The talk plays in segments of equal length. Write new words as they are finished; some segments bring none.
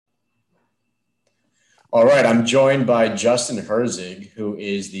All right, I'm joined by Justin Herzig, who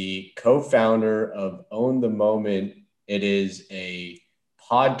is the co-founder of Own the Moment. It is a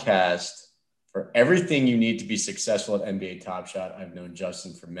podcast for everything you need to be successful at NBA Top Shot. I've known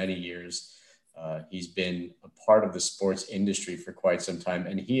Justin for many years. He's been a part of the sports industry for quite some time,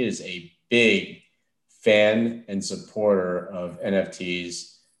 and he is a big fan and supporter of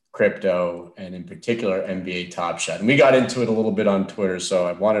NFTs, crypto, and in particular NBA Top Shot. And we got into it a little bit on Twitter, so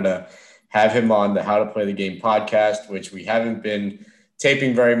I wanted to have him on the How to Play the Game podcast, which we haven't been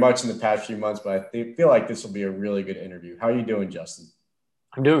taping very much in the past few months, but I feel like this will be a really good interview. How are you doing, Justin?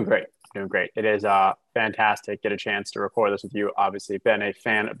 I'm doing great. It is fantastic. Get a chance to record this with you. Obviously, been a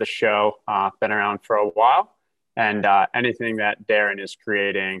fan of the show. Been around for a while, and anything that Darren is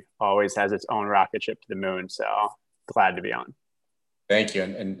creating always has its own rocket ship to the moon. So glad to be on. Thank you,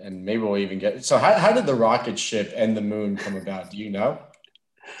 and maybe we'll even get. So, how did the rocket ship and the moon come about? Do you know?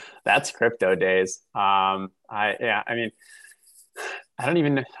 That's crypto days. I mean, I don't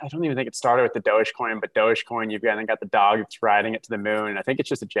even think it started with the Dogecoin, but Dogecoin, you've got the dog that's riding it to the moon. And I think it's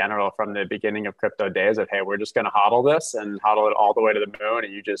just a general from the beginning of crypto days of, hey, we're just going to hodl this and hodl it all the way to the moon.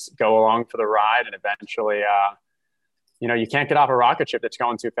 And you just go along for the ride. And eventually, you can't get off a rocket ship that's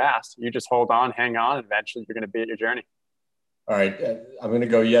going too fast. You just hold on, hang on, and eventually you're going to be at your journey. All right. I'm going to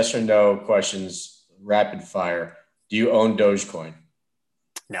go yes or no questions, rapid fire. Do you own Dogecoin?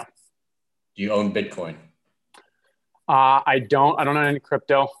 No. Do you own Bitcoin? I don't own any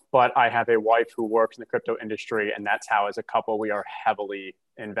crypto, but I have a wife who works in the crypto industry, and that's how, as a couple, we are heavily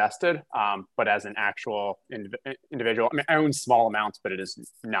invested. But as an actual individual, I mean, I own small amounts, but it is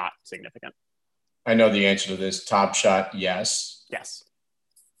not significant. I know the answer to this. Top Shot, yes. Yes.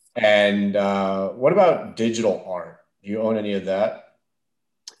 And what about digital art? Do you own any of that?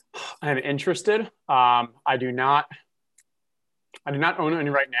 I'm interested. I do not own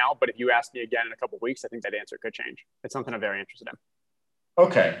any right now, but if you ask me again in a couple of weeks, I think that answer could change. It's something I'm very interested in.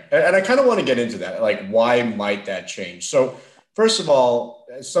 Okay. And I kind of want to get into that. Like, why might that change? So, first of all,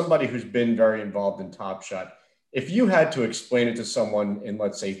 as somebody who's been very involved in Top Shot, if you had to explain it to someone in,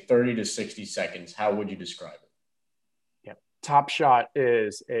 let's say, 30 to 60 seconds, how would you describe it? Yeah. Top Shot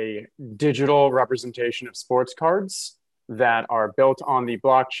is a digital representation of sports cards that are built on the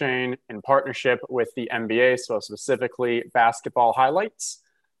blockchain in partnership with the NBA, so specifically basketball highlights.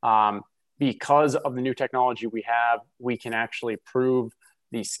 Because of the new technology we have, we can actually prove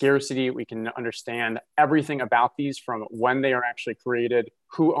the scarcity. We can understand everything about these from when they are actually created,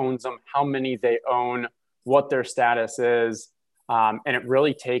 who owns them, how many they own, what their status is. And it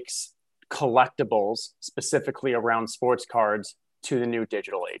really takes collectibles, specifically around sports cards, to the new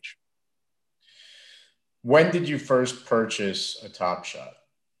digital age. When did you first purchase a Top Shot?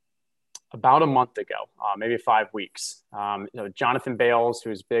 About a month ago, maybe 5 weeks. Jonathan Bales,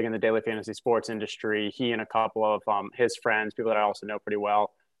 who's big in the daily fantasy sports industry, he and a couple of his friends, people that I also know pretty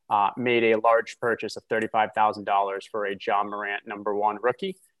well, made a large purchase of $35,000 for a Ja Morant #1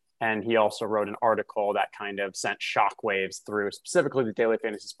 rookie. And he also wrote an article that kind of sent shockwaves through specifically the daily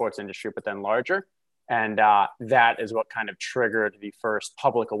fantasy sports industry, but then larger. And that is what kind of triggered the first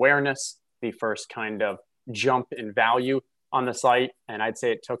public awareness, the first kind of jump in value on the site. And I'd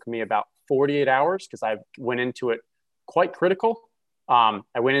say it took me about 48 hours because I went into it quite critical.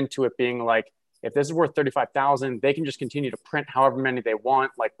 I went into it being like, if this is worth 35,000, they can just continue to print however many they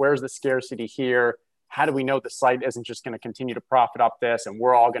want. Like, where's the scarcity here? How do we know the site isn't just going to continue to profit up this and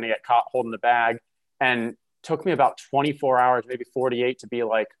we're all going to get caught holding the bag? And took me about 24 hours, maybe 48 to be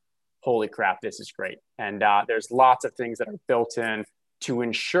like, holy crap, this is great. And there's lots of things that are built in to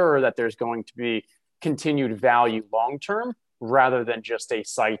ensure that there's going to be continued value long-term rather than just a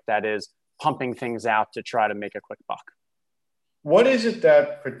site that is pumping things out to try to make a quick buck. What is it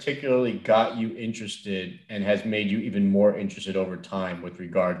that particularly got you interested and has made you even more interested over time with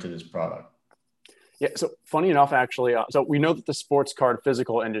regard to this product? Yeah, so funny enough, actually, so we know that the sports card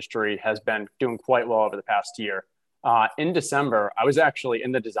physical industry has been doing quite well over the past year. In December, I was actually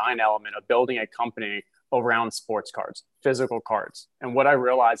in the design element of building a company around sports cards, physical cards. And what I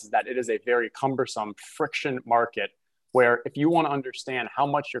realized is that it is a very cumbersome friction market where if you want to understand how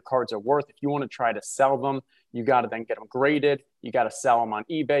much your cards are worth, if you want to try to sell them, you got to then get them graded. You got to sell them on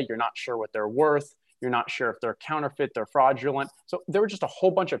eBay. You're not sure what they're worth. You're not sure if they're counterfeit, they're fraudulent. So there were just a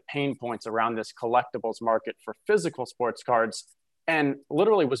whole bunch of pain points around this collectibles market for physical sports cards, and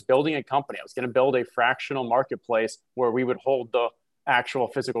literally was building a company. I was going to build a fractional marketplace where we would hold the actual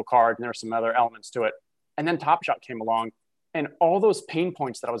physical card, and there are some other elements to it. And then Top Shot came along, and all those pain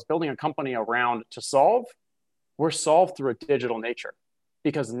points that I was building a company around to solve were solved through a digital nature.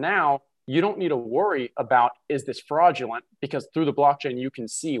 Because now you don't need to worry about, is this fraudulent? Because through the blockchain, you can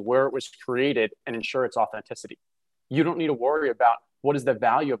see where it was created and ensure its authenticity. You don't need to worry about what is the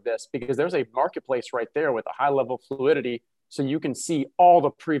value of this, because there's a marketplace right there with a high level of fluidity. So you can see all the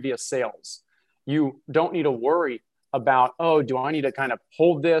previous sales. You don't need to worry about, oh, do I need to kind of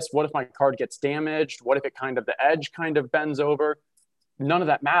hold this? What if my card gets damaged? What if it kind of, the edge kind of bends over? None of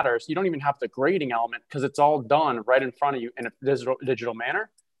that matters. You don't even have the grading element because it's all done right in front of you in a digital manner.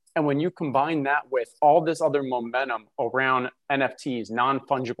 And when you combine that with all this other momentum around NFTs,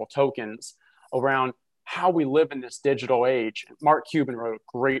 non-fungible tokens, around how we live in this digital age, Mark Cuban wrote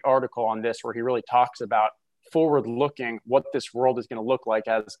a great article on this where he really talks about forward looking what this world is going to look like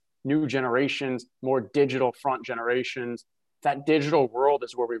as new generations, more digital front generations. That digital world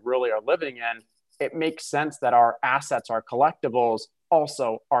is where we really are living in. It makes sense that our assets, our collectibles,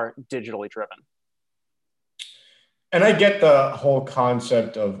 also are digitally driven. And I get the whole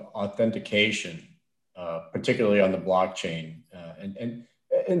concept of authentication, particularly on the blockchain. And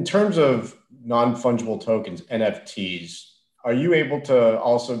in terms of non-fungible tokens, NFTs, are you able to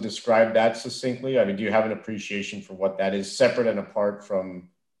also describe that succinctly? I mean, do you have an appreciation for what that is, separate and apart from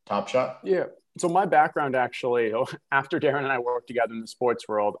Top Shot? Yeah. So my background actually, after Darren and I worked together in the sports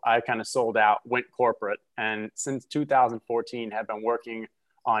world, I kind of sold out, went corporate, and since 2014 have been working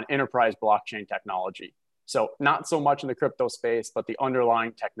on enterprise blockchain technology. So not so much in the crypto space, but the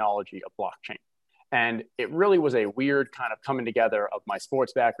underlying technology of blockchain. And it really was a weird kind of coming together of my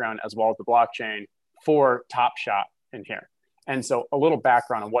sports background as well as the blockchain for Top Shot in here. And so a little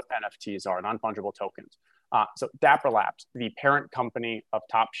background on what NFTs are, non-fungible tokens. So Dapper Labs, the parent company of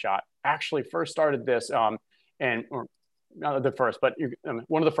Top Shot, actually first started this, or not the first, but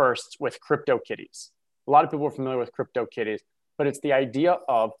one of the first with CryptoKitties. A lot of people are familiar with CryptoKitties, but it's the idea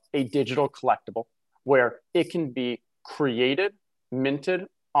of a digital collectible where it can be created, minted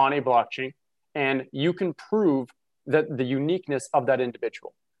on a blockchain, and you can prove that the uniqueness of that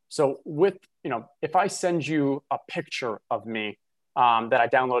individual. So with, if I send you a picture of me that I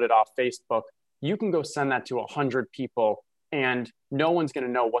downloaded off Facebook, you can go send that to 100 people and no one's going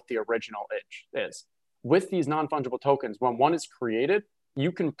to know what the original is. With these non-fungible tokens, when one is created,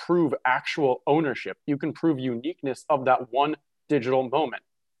 you can prove actual ownership. You can prove uniqueness of that one digital moment.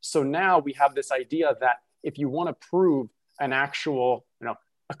 So now we have this idea that if you want to prove an actual,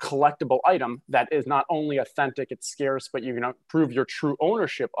 a collectible item that is not only authentic, it's scarce, but you can prove your true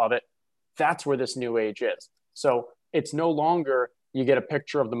ownership of it, that's where this new age is. So it's no longer you get a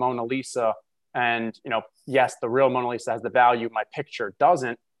picture of the Mona Lisa and, yes, the real Mona Lisa has the value, my picture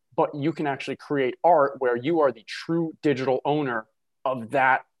doesn't, but you can actually create art where you are the true digital owner of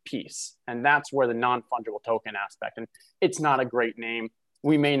that piece. And that's where the non-fungible token aspect, and it's not a great name.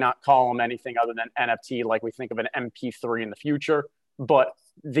 We may not call them anything other than NFT, like we think of an MP3 in the future, but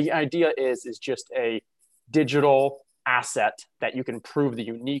the idea is just a digital asset that you can prove the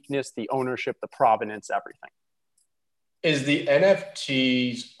uniqueness, the ownership, the provenance, everything. Is the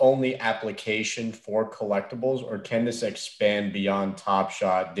NFT's only application for collectibles, or can this expand beyond Top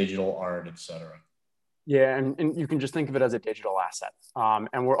Shot, digital art, et cetera? Yeah, and you can just think of it as a digital asset.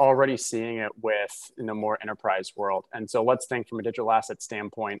 And we're already seeing it with in the more enterprise world. And so let's think from a digital asset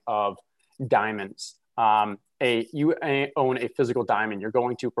standpoint of diamonds. You own a physical diamond. You're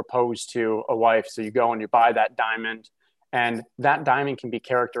going to propose to a wife. So you go and you buy that diamond, and that diamond can be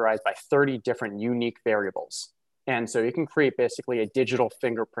characterized by 30 different unique variables. And so you can create basically a digital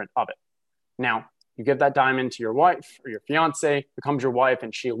fingerprint of it. Now, you give that diamond to your wife or your fiance, becomes your wife,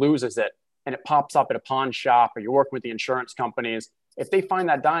 and she loses it, and it pops up at a pawn shop, or you're working with the insurance companies. If they find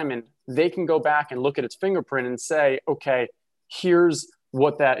that diamond, they can go back and look at its fingerprint and say, okay, here's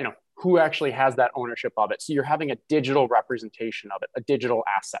what that, who actually has that ownership of it. So you're having a digital representation of it, a digital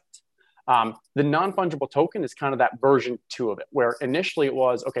asset. The non-fungible token is kind of that version 2 of it, where initially it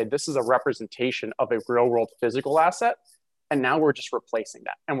was, okay, this is a representation of a real world physical asset. And now we're just replacing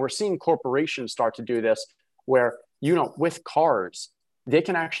that. And we're seeing corporations start to do this where, with cars, they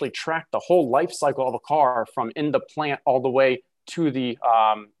can actually track the whole life cycle of a car from in the plant all the way to the,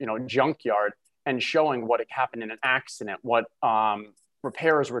 junkyard, and showing what happened in an accident, what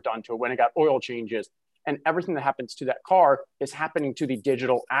repairs were done to it, when it got oil changes, and everything that happens to that car is happening to the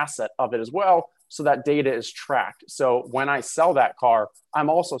digital asset of it as well. So that data is tracked. So when I sell that car, I'm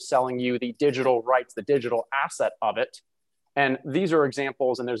also selling you the digital rights, the digital asset of it. And these are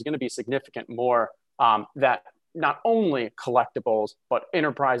examples, and there's going to be significant more that not only collectibles, but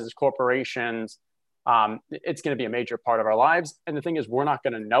enterprises, corporations, it's going to be a major part of our lives. And the thing is, we're not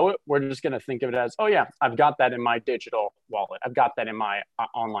going to know it. We're just going to think of it as, oh yeah, I've got that in my digital wallet. I've got that in my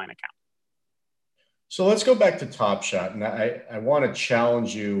online account. So let's go back to Top Shot. And I want to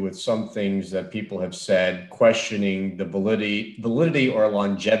challenge you with some things that people have said, questioning the validity or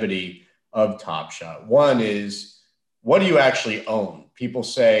longevity of Top Shot. One is, what do you actually own? People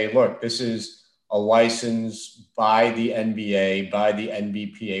say, look, this is a license by the NBA, by the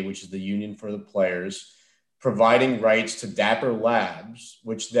NBPA, which is the union for the players, providing rights to Dapper Labs,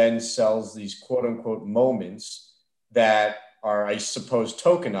 which then sells these quote unquote moments that are, I suppose,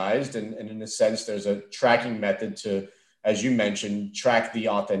 tokenized. And in a sense, there's a tracking method to, as you mentioned, track the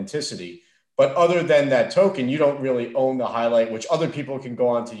authenticity. But other than that token, you don't really own the highlight, which other people can go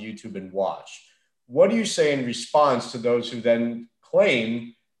onto YouTube and watch. What do you say in response to those who then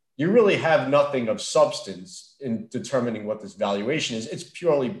claim you really have nothing of substance in determining what this valuation is? It's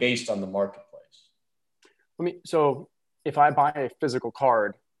purely based on the marketplace. So if I buy a physical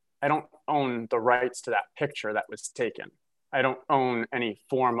card, I don't own the rights to that picture that was taken. I don't own any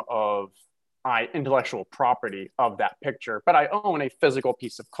form of intellectual property of that picture, but I own a physical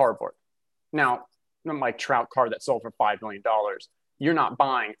piece of cardboard. Now, my Trout card that sold for $5 million, you're not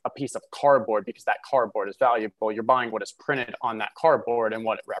buying a piece of cardboard because that cardboard is valuable. You're buying what is printed on that cardboard and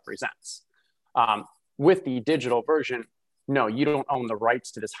what it represents. With the digital version, no, you don't own the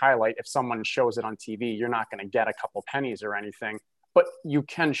rights to this highlight. If someone shows it on TV, you're not going to get a couple pennies or anything. But you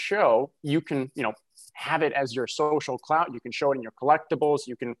can have it as your social clout. You can show it in your collectibles.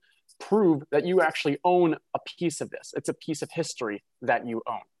 You can prove that you actually own a piece of this. It's a piece of history that you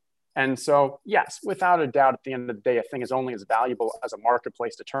own. And so, yes, without a doubt, at the end of the day, a thing is only as valuable as a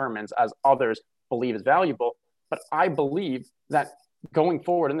marketplace determines, as others believe is valuable. But I believe that going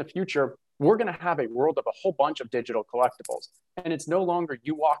forward in the future, we're going to have a world of a whole bunch of digital collectibles. And it's no longer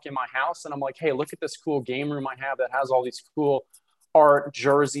you walk in my house and I'm like, hey, look at this cool game room I have that has all these cool art,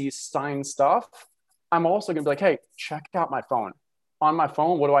 jerseys, signed stuff. I'm also going to be like, hey, check out my phone. On my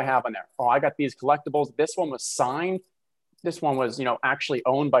phone, what do I have on there? Oh, I got these collectibles. This one was signed. This one was, actually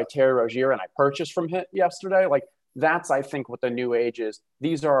owned by Terry Rozier and I purchased from him yesterday. Like that's, I think, what the new age is.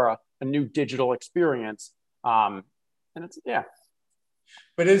 These are a new digital experience. And it's, yeah.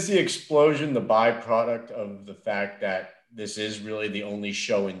 But is the explosion the byproduct of the fact that this is really the only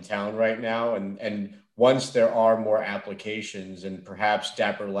show in town right now? And once there are more applications and perhaps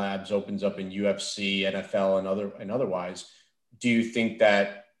Dapper Labs opens up in UFC, NFL, and otherwise, do you think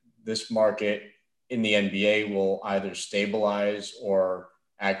that this market in the NBA will either stabilize or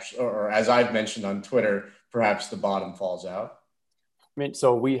as I've mentioned on Twitter, perhaps the bottom falls out?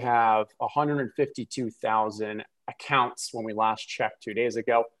 So we have 152,000 accounts when we last checked 2 days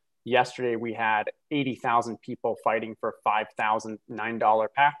ago. Yesterday, we had 80,000 people fighting for $5,000 $9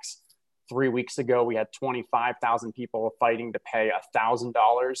 packs. 3 weeks ago, we had 25,000 people fighting to pay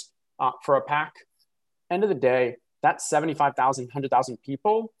 $1,000 for a pack. End of the day, that's 75,000, 100,000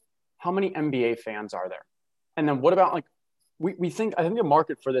 people. How many NBA fans are there? And then what about I think the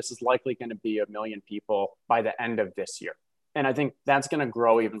market for this is likely going to be 1 million people by the end of this year. And I think that's going to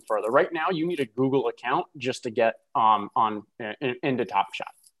grow even further. Right now, you need a Google account just to get into Top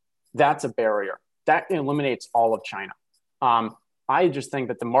Shot. That's a barrier. That eliminates all of China. I just think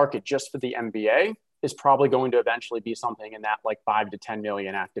that the market just for the NBA is probably going to eventually be something in that 5 to 10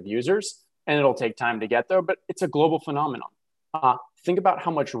 million active users. And it'll take time to get there, but it's a global phenomenon. Think about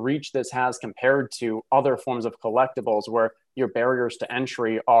how much reach this has compared to other forms of collectibles where your barriers to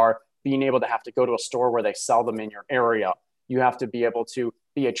entry are being able to have to go to a store where they sell them in your area. You have to be able to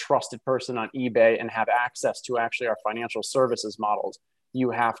be a trusted person on eBay and have access to actually our financial services models.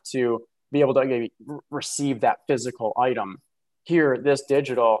 You have to be able to receive that physical item. Here, this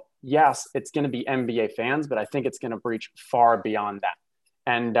digital, yes, it's going to be NBA fans, but I think it's going to reach far beyond that.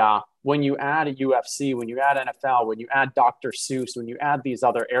 And when you add a UFC, when you add NFL, when you add Dr. Seuss, when you add these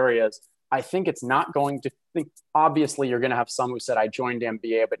other areas, I think it's not going to think, obviously you're going to have some who said, I joined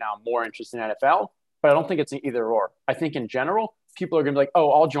NBA, but now I'm more interested in NFL. But I don't think it's an either or. I think in general, people are going to be like,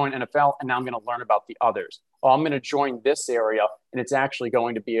 oh, I'll join NFL and now I'm going to learn about the others. Oh, I'm going to join this area and it's actually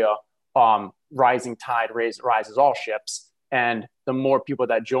going to be a rising tide rises all ships. And the more people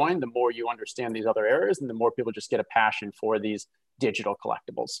that join, the more you understand these other areas and the more people just get a passion for these digital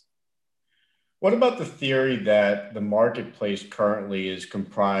collectibles. What about the theory that the marketplace currently is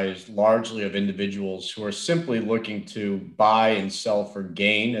comprised largely of individuals who are simply looking to buy and sell for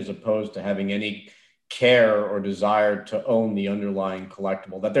gain as opposed to having any care or desire to own the underlying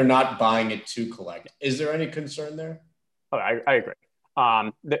collectible, that they're not buying it to collect? Is there any concern there? Oh, I agree.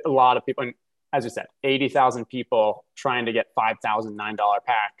 A lot of people, and as you said, 80,000 people trying to get $5,000 $9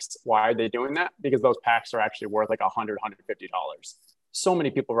 packs. Why are they doing that? Because those packs are actually worth like $100, $150. So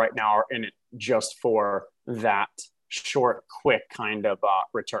many people right now are in it just for that short, quick kind of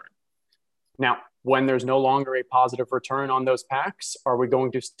return. Now, when there's no longer a positive return on those packs, are we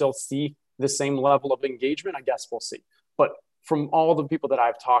going to still see the same level of engagement? I guess we'll see. But from all the people that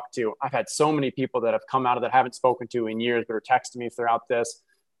I've talked to, I've had so many people that have come out of that I haven't spoken to in years, but are texting me throughout this.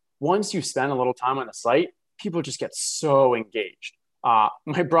 Once you spend a little time on the site, people just get so engaged.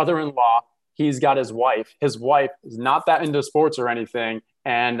 My brother-in-law, he's got his wife. His wife is not that into sports or anything.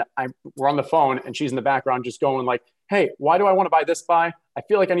 And we're on the phone and she's in the background just going like, hey, why do I want to buy this buy? I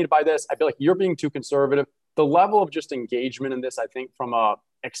feel like I need to buy this. I feel like you're being too conservative. The level of just engagement in this, I think from a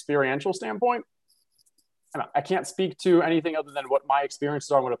experiential standpoint, I can't speak to anything other than what my experiences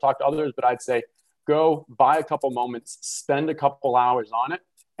are when I talk to others, but I'd say go buy a couple moments, spend a couple hours on it,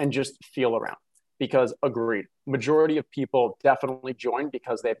 and just feel around. Because agreed, majority of people definitely join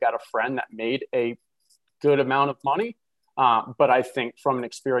because they've got a friend that made a good amount of money. But I think from an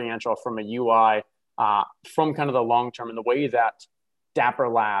experiential, from a UI, from kind of the long term and the way that Dapper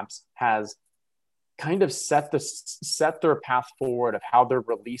Labs has kind of set their path forward of how they're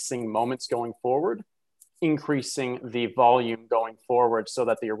releasing moments going forward, increasing the volume going forward so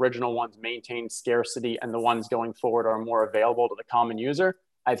that the original ones maintain scarcity and the ones going forward are more available to the common user.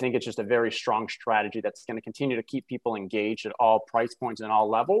 I think it's just a very strong strategy that's going to continue to keep people engaged at all price points and all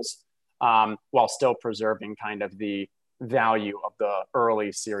levels, while still preserving kind of the value of the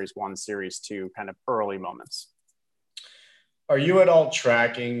early Series 1, Series 2 kind of early moments. Are you at all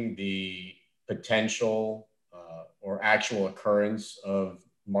tracking the potential or actual occurrence of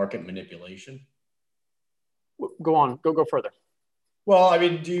market manipulation? Go on, go further. Well, I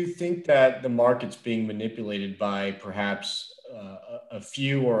mean, do you think that the market's being manipulated by perhaps a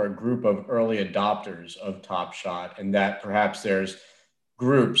few or a group of early adopters of Top Shot, and that perhaps there's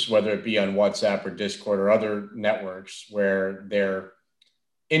groups, whether it be on WhatsApp or Discord or other networks, where they're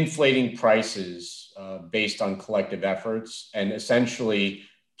inflating prices based on collective efforts and essentially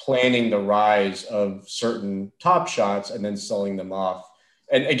planning the rise of certain Top Shots and then selling them off?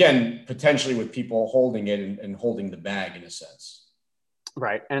 And again, potentially with people holding it and holding the bag in a sense.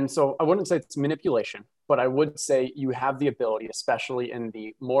 Right. And so I wouldn't say it's manipulation, but I would say you have the ability, especially in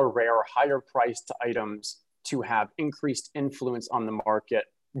the more rare, higher priced items, to have increased influence on the market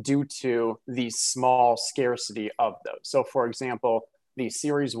due to the small scarcity of those. So for example, the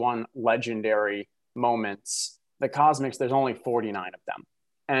Series 1 legendary moments, the Cosmics, there's only 49 of them.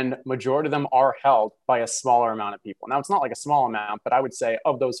 And majority of them are held by a smaller amount of people. Now, it's not like a small amount, but I would say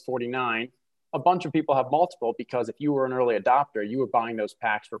of those 49, a bunch of people have multiple because if you were an early adopter, you were buying those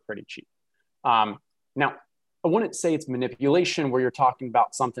packs for pretty cheap. Now, I wouldn't say it's manipulation where you're talking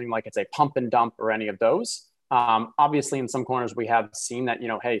about something like it's a pump and dump or any of those. Obviously, in some corners, we have seen that,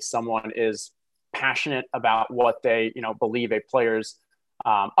 hey, someone is passionate about what they, believe a player's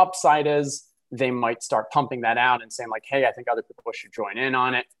upside is. They might start pumping that out and saying like, hey, I think other people should join in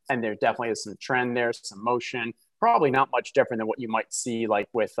on it. And there definitely is some trend there, some motion, probably not much different than what you might see like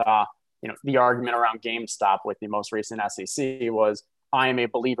with, the argument around GameStop with the most recent SEC was, I am a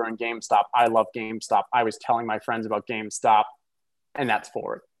believer in GameStop. I love GameStop. I was telling my friends about GameStop, and that's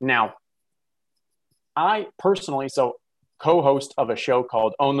forward. Now, I personally, co-host of a show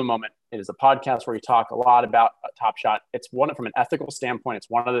called Own the Moment. It is a podcast where we talk a lot about Top Shot. It's one from an ethical standpoint. It's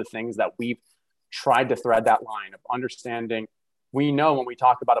one of the things that we've tried to thread that line of understanding. We know when we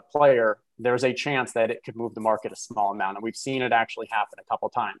talk about a player, there's a chance that it could move the market a small amount. And we've seen it actually happen a couple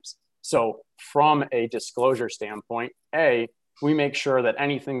of times. So from a disclosure standpoint, we make sure that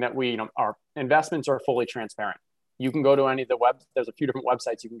anything that our investments are fully transparent. You can go to any of the there's a few different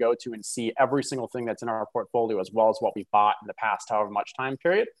websites you can go to and see every single thing that's in our portfolio, as well as what we bought in the past, however much time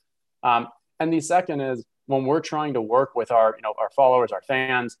period. And the second is when we're trying to work with our followers, our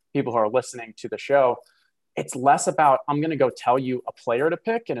fans, people who are listening to the show, it's less about, I'm going to go tell you a player to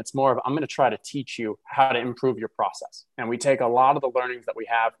pick. And it's more of, I'm going to try to teach you how to improve your process. And we take a lot of the learnings that we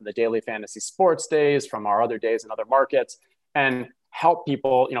have from the daily fantasy sports days, from our other days in other markets, and help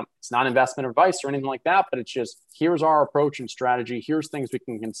people. It's not investment advice or anything like that, but it's just, here's our approach and strategy. Here's things we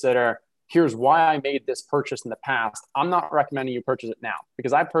can consider. Here's why I made this purchase in the past. I'm not recommending you purchase it now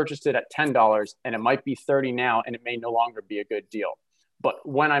because I purchased it at $10 and it might be $30 now and it may no longer be a good deal. But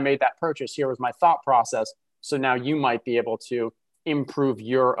when I made that purchase, here was my thought process. So now you might be able to improve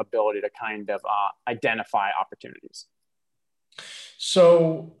your ability to kind of identify opportunities.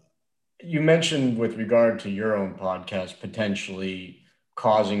 So you mentioned with regard to your own podcast, potentially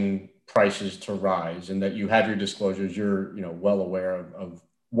causing prices to rise and that you have your disclosures, you're well aware of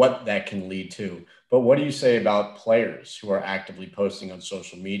what that can lead to. But what do you say about players who are actively posting on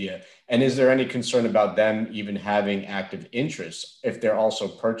social media? And is there any concern about them even having active interests if they're also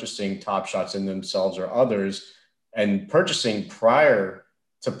purchasing Top Shots in themselves or others and purchasing prior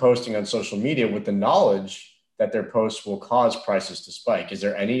to posting on social media with the knowledge that their posts will cause prices to spike. Is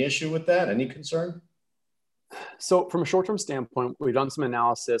there any issue with that? Any concern? So from a short-term standpoint, we've done some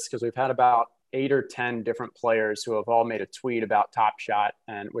analysis because we've had about 8 or 10 different players who have all made a tweet about Top Shot.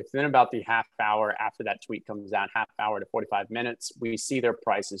 And within about the half hour after that tweet comes out, half hour to 45 minutes, we see their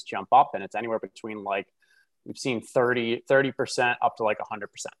prices jump up. And it's anywhere between like, we've seen 30% up to like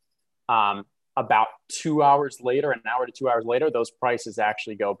 100%. About 2 hours later, an hour to 2 hours later, those prices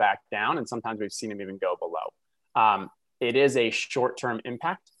actually go back down. And sometimes we've seen them even go below. It is a short-term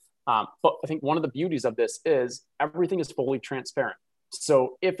impact. But I think one of the beauties of this is everything is fully transparent.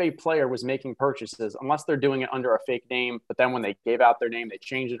 So if a player was making purchases, unless they're doing it under a fake name, but then when they gave out their name, they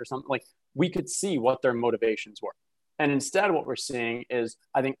changed it or something, like we could see what their motivations were. And instead, what we're seeing is,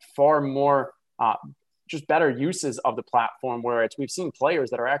 I think, far more just better uses of the platform where we've seen players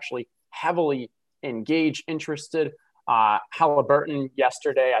that are actually heavily engaged, interested. Halliburton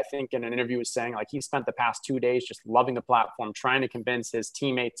yesterday, I think in an interview was saying like he spent the past 2 days just loving the platform, trying to convince his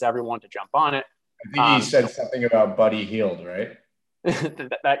teammates, everyone to jump on it. I think he said something about Buddy Hield, right?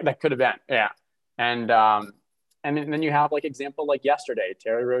 that could have been, yeah. And then you have like example like yesterday,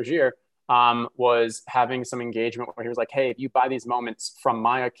 Terry Rozier was having some engagement where he was like, hey, if you buy these moments from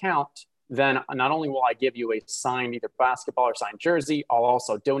my account, then not only will I give you a signed either basketball or signed jersey, I'll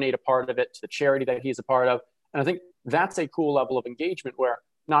also donate a part of it to the charity that he's a part of. And I think that's a cool level of engagement where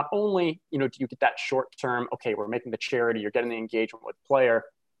not only, do you get that short term, okay, we're making the charity, you're getting the engagement with player,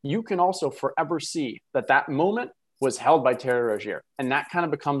 you can also forever see that moment was held by Terry Rozier. And that kind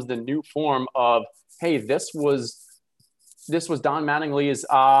of becomes the new form of, hey, this was Don Mattingly's,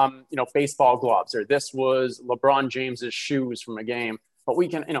 baseball gloves, or this was LeBron James's shoes from a game. But we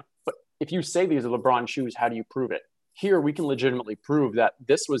can, but if you say these are LeBron shoes, how do you prove it? Here, we can legitimately prove that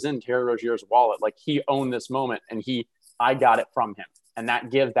this was in Terry Rozier's wallet. Like he owned this moment and I got it from him. And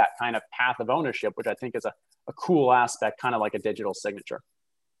that gives that kind of path of ownership, which I think is a cool aspect, kind of like a digital signature.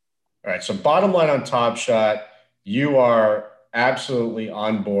 All right. So bottom line on Top Shot, you are absolutely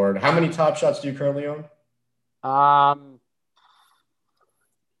on board. How many Top Shots do you currently own?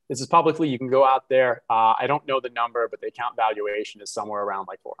 This is publicly, you can go out there. I don't know the number, but the account valuation is somewhere around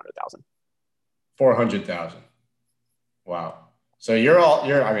like 400,000. 400,000. Wow. So you're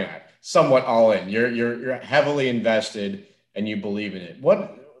somewhat all in. You're heavily invested and you believe in it.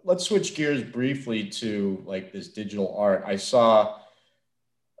 Let's switch gears briefly to like this digital art. I saw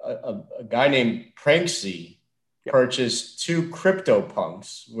a guy named Pranksy purchase 2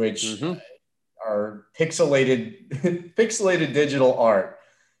 CryptoPunks, which are pixelated digital art.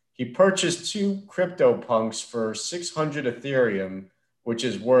 He purchased 2 CryptoPunks for 600 Ethereum, which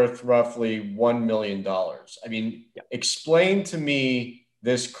is worth roughly $1 million. I mean, explain to me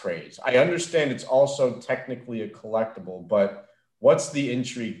this craze. I understand it's also technically a collectible, but what's the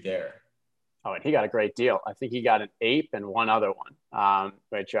intrigue there? Oh, and he got a great deal. I think he got an ape and one other one,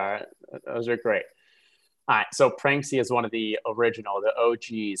 those are great. All right, so Pranksy is one of the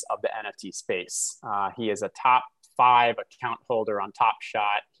OGs of the NFT space. He is a top 5 account holder on Top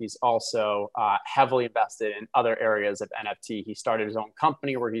Shot. He's also heavily invested in other areas of NFT. He started his own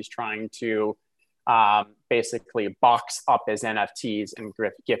company where he's trying to basically box up his NFTs and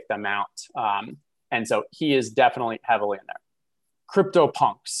gift them out. And so he is definitely heavily in there.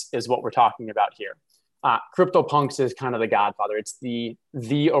 CryptoPunks is what we're talking about here. CryptoPunks is kind of the godfather. It's the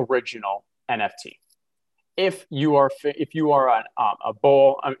original NFT. If you are a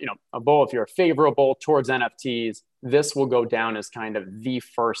bull, if you're favorable towards NFTs, this will go down as kind of the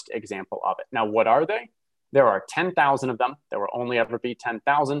first example of it. Now, what are they? There are 10,000 of them. There will only ever be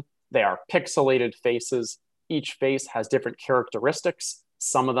 10,000. They are pixelated faces. Each face has different characteristics.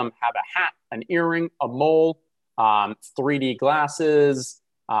 Some of them have a hat, an earring, a mole, 3D glasses,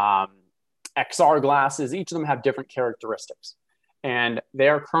 XR glasses. Each of them have different characteristics. And they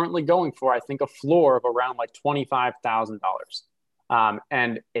are currently going for, I think, a floor of around like $25,000.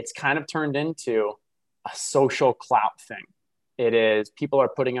 And it's kind of turned into a social clout thing. It is, people are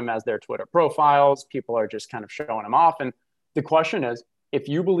putting them as their Twitter profiles. People are just kind of showing them off. And the question is, if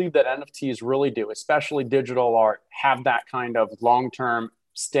you believe that NFTs really do, especially digital art, have that kind of long-term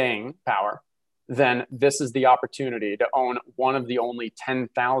staying power, then this is the opportunity to own one of the only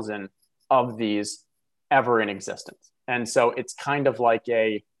 10,000 of these ever in existence. And so it's kind of like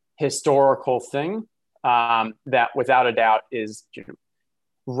a historical thing that without a doubt is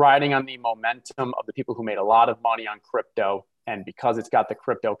riding on the momentum of the people who made a lot of money on crypto. And because it's got the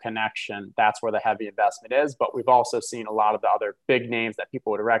crypto connection, that's where the heavy investment is. But we've also seen a lot of the other big names that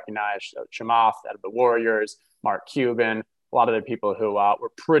people would recognize, Chamath out of the Warriors, Mark Cuban, a lot of the people who we're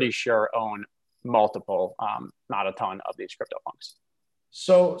pretty sure own multiple, not a ton of these CryptoPunks.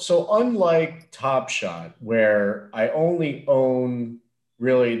 So unlike Top Shot, where I only own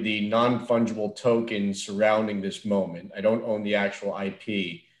really the non-fungible token surrounding this moment, I don't own the actual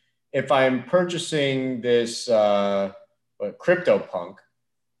IP. If I'm purchasing this CryptoPunk,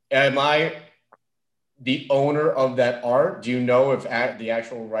 am I the owner of that art? Do you know if the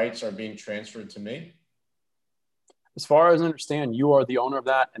actual rights are being transferred to me? As far as I understand, you are the owner of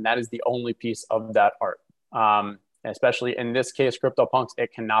that, and that is the only piece of that art. Especially in this case, CryptoPunks,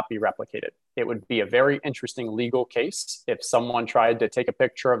 it cannot be replicated. It would be a very interesting legal case if someone tried to take a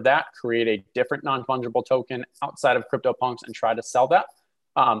picture of that, create a different non-fungible token outside of CryptoPunks and try to sell that.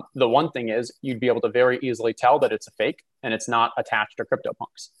 The one thing is you'd be able to very easily tell that it's a fake and it's not attached to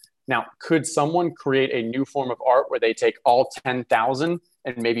CryptoPunks. Now, could someone create a new form of art where they take all 10,000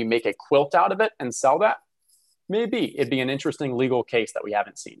 and maybe make a quilt out of it and sell that? Maybe it'd be an interesting legal case that we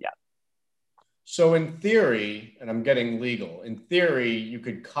haven't seen yet. So in theory, and I'm getting legal, in theory, you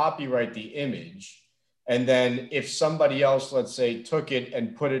could copyright the image. And then if somebody else, let's say, took it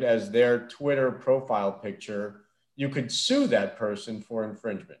and put it as their Twitter profile picture, you could sue that person for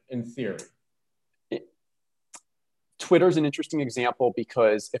infringement, in theory. Twitter's an interesting example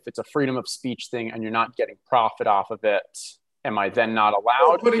because if it's a freedom of speech thing and you're not getting profit off of it, am I then not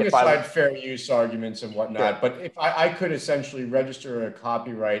Well, allowed? putting aside fair use arguments and whatnot, Sure. but if I could essentially register a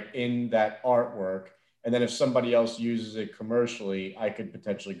copyright in that artwork, and then if somebody else uses it commercially, I could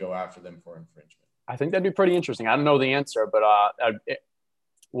potentially go after them for infringement. I think that'd be pretty interesting. I don't know the answer, but it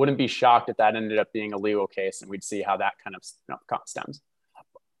wouldn't be shocked if that ended up being a legal case and we'd see how that kind of stems.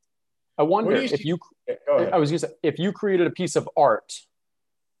 I wonder if you, Go ahead. I was going to say, if you created a piece of art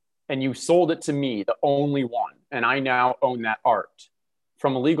and you sold it to me, the only one, and I now own that art,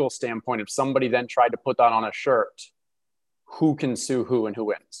 from a legal standpoint, if somebody then tried to put that on a shirt, who can sue who and who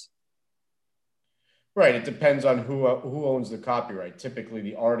wins? Right. It depends on who owns the copyright. Typically,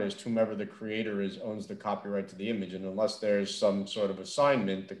 the artist, whomever the creator is, owns the copyright to the image, and unless there's some sort of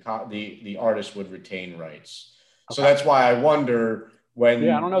assignment, the artist would retain rights. Okay. So that's why I wonder when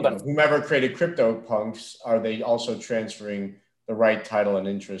I don't know that. Whomever created CryptoPunks, are they also transferring the right title and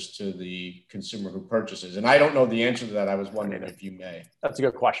interest to the consumer who purchases? And I don't know the answer to that. I was wondering if you may. That's a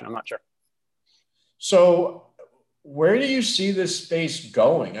good question. I'm not sure. So where do you see this space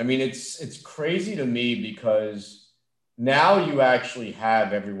going? I mean, it's crazy to me because now you actually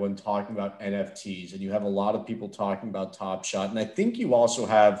have everyone talking about NFTs and you have a lot of people talking about Top Shot. And I think you also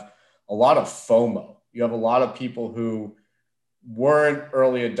have a lot of FOMO. You have a lot of people who weren't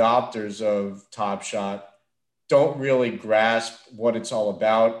early adopters of Top Shot, don't really grasp what it's all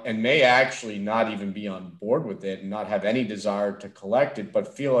about, and may actually not even be on board with it and not have any desire to collect it,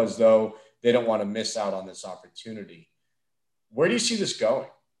 but feel as though they don't want to miss out on this opportunity. Where do you see this going?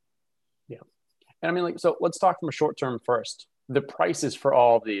 Yeah. And I mean, so let's talk from a short term first. The prices for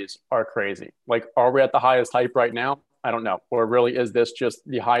all of these are crazy. Like, are we at the highest hype right now? I don't know. Or really, is this just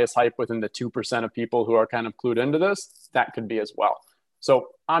the highest hype within the 2% of people who are kind of clued into this? That could be as well. So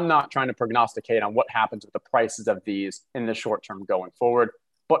I'm not trying to prognosticate on what happens with the prices of these in the short term going forward.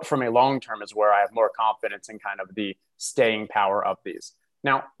 But from a long term is where I have more confidence in kind of the staying power of these.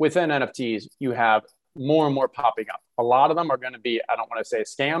 Now, within NFTs, you have more and more popping up. A lot of them are going to be, I don't want to say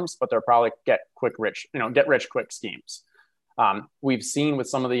scams, but they're probably get rich quick schemes. We've seen with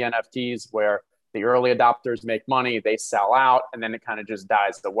some of the NFTs where the early adopters make money, they sell out, and then it kind of just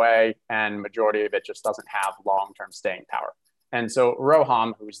dies away, and majority of it just doesn't have long-term staying power. And so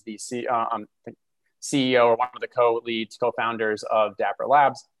Roham, who's the CEO or one of the co-founders of Dapper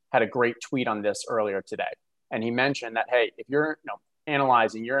Labs, had a great tweet on this earlier today. And he mentioned that, hey, if you're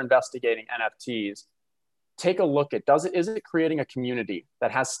analyzing, you're investigating NFTs, take a look at, is it creating a community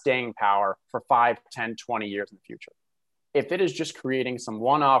that has staying power for 5, 10, 20 years in the future? If it is just creating some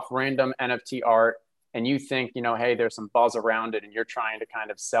one-off random NFT art and you think, hey, there's some buzz around it and you're trying to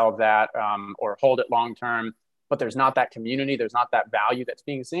kind of sell that or hold it long-term, but there's not that community, there's not that value that's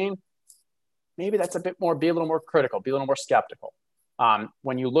being seen, maybe that's be a little more critical, be a little more skeptical.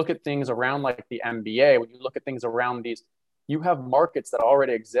 When you look at things around like the NBA, when you look at things around these, you have markets that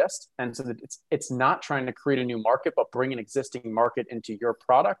already exist. And so that it's not trying to create a new market, but bring an existing market into your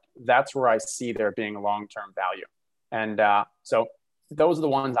product. That's where I see there being a long-term value. And so those are the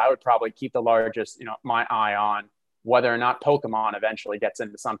ones I would probably keep the largest, my eye on, whether or not Pokemon eventually gets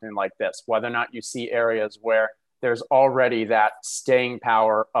into something like this, whether or not you see areas where there's already that staying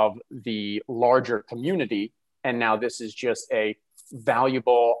power of the larger community. And now this is just a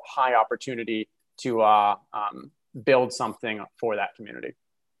valuable, high opportunity to build something for that community.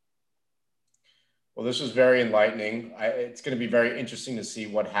 Well, this was very enlightening. It's going to be very interesting to see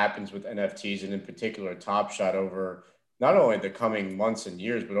what happens with NFTs and in particular Top Shot over not only the coming months and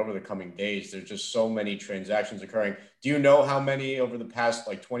years, but over the coming days. There's just so many transactions occurring. Do you know how many over the past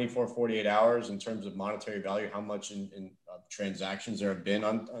like 24, 48 hours in terms of monetary value, how much in transactions there have been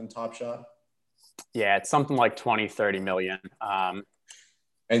on Top Shot? Yeah, it's something like 20, 30 million.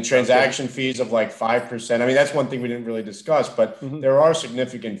 And transaction fees of like 5%. I mean, that's one thing we didn't really discuss, but there are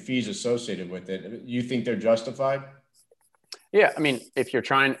significant fees associated with it. You think they're justified? Yeah, I mean, if you're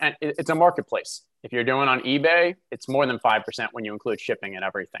trying, and it's a marketplace. If you're doing on eBay, it's more than 5% when you include shipping and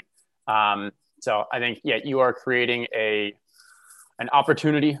everything. So I think, yeah, you are creating an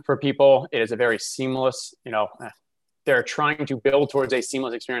opportunity for people. It is a very seamless, they're trying to build towards a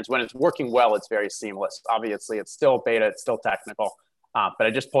seamless experience. When it's working well, it's very seamless. Obviously, it's still beta, it's still technical. But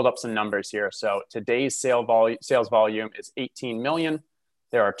I just pulled up some numbers here. So today's sales volume is 18 million.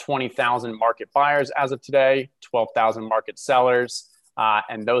 There are 20,000 market buyers as of today, 12,000 market sellers.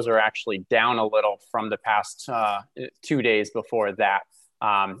 And those are actually down a little from the past 2 days before that.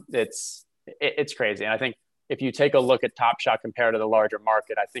 It's crazy. And I think if you take a look at Top Shot compared to the larger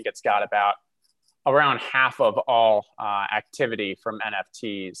market, I think it's got around half of all activity from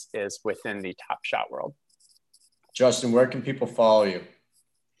NFTs is within the Top Shot world. Justin, where can people follow you?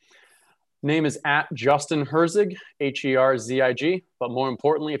 Name is at Justin Herzig, Herzig. But more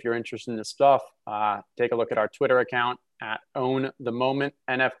importantly, if you're interested in this stuff, take a look at our Twitter account at Own the Moment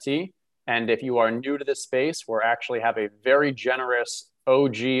NFT. And if you are new to this space, we actually have a very generous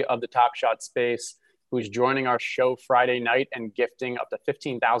OG of the Top Shot space who's joining our show Friday night and gifting up to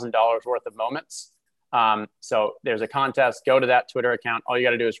 $15,000 worth of moments. So there's a contest. Go to that Twitter account. All you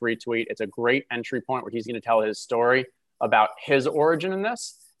got to do is retweet. It's a great entry point where he's going to tell his story about his origin in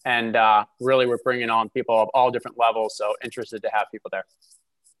this. And really, we're bringing on people of all different levels. So interested to have people there.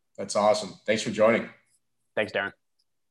 That's awesome. Thanks for joining. Thanks, Darren.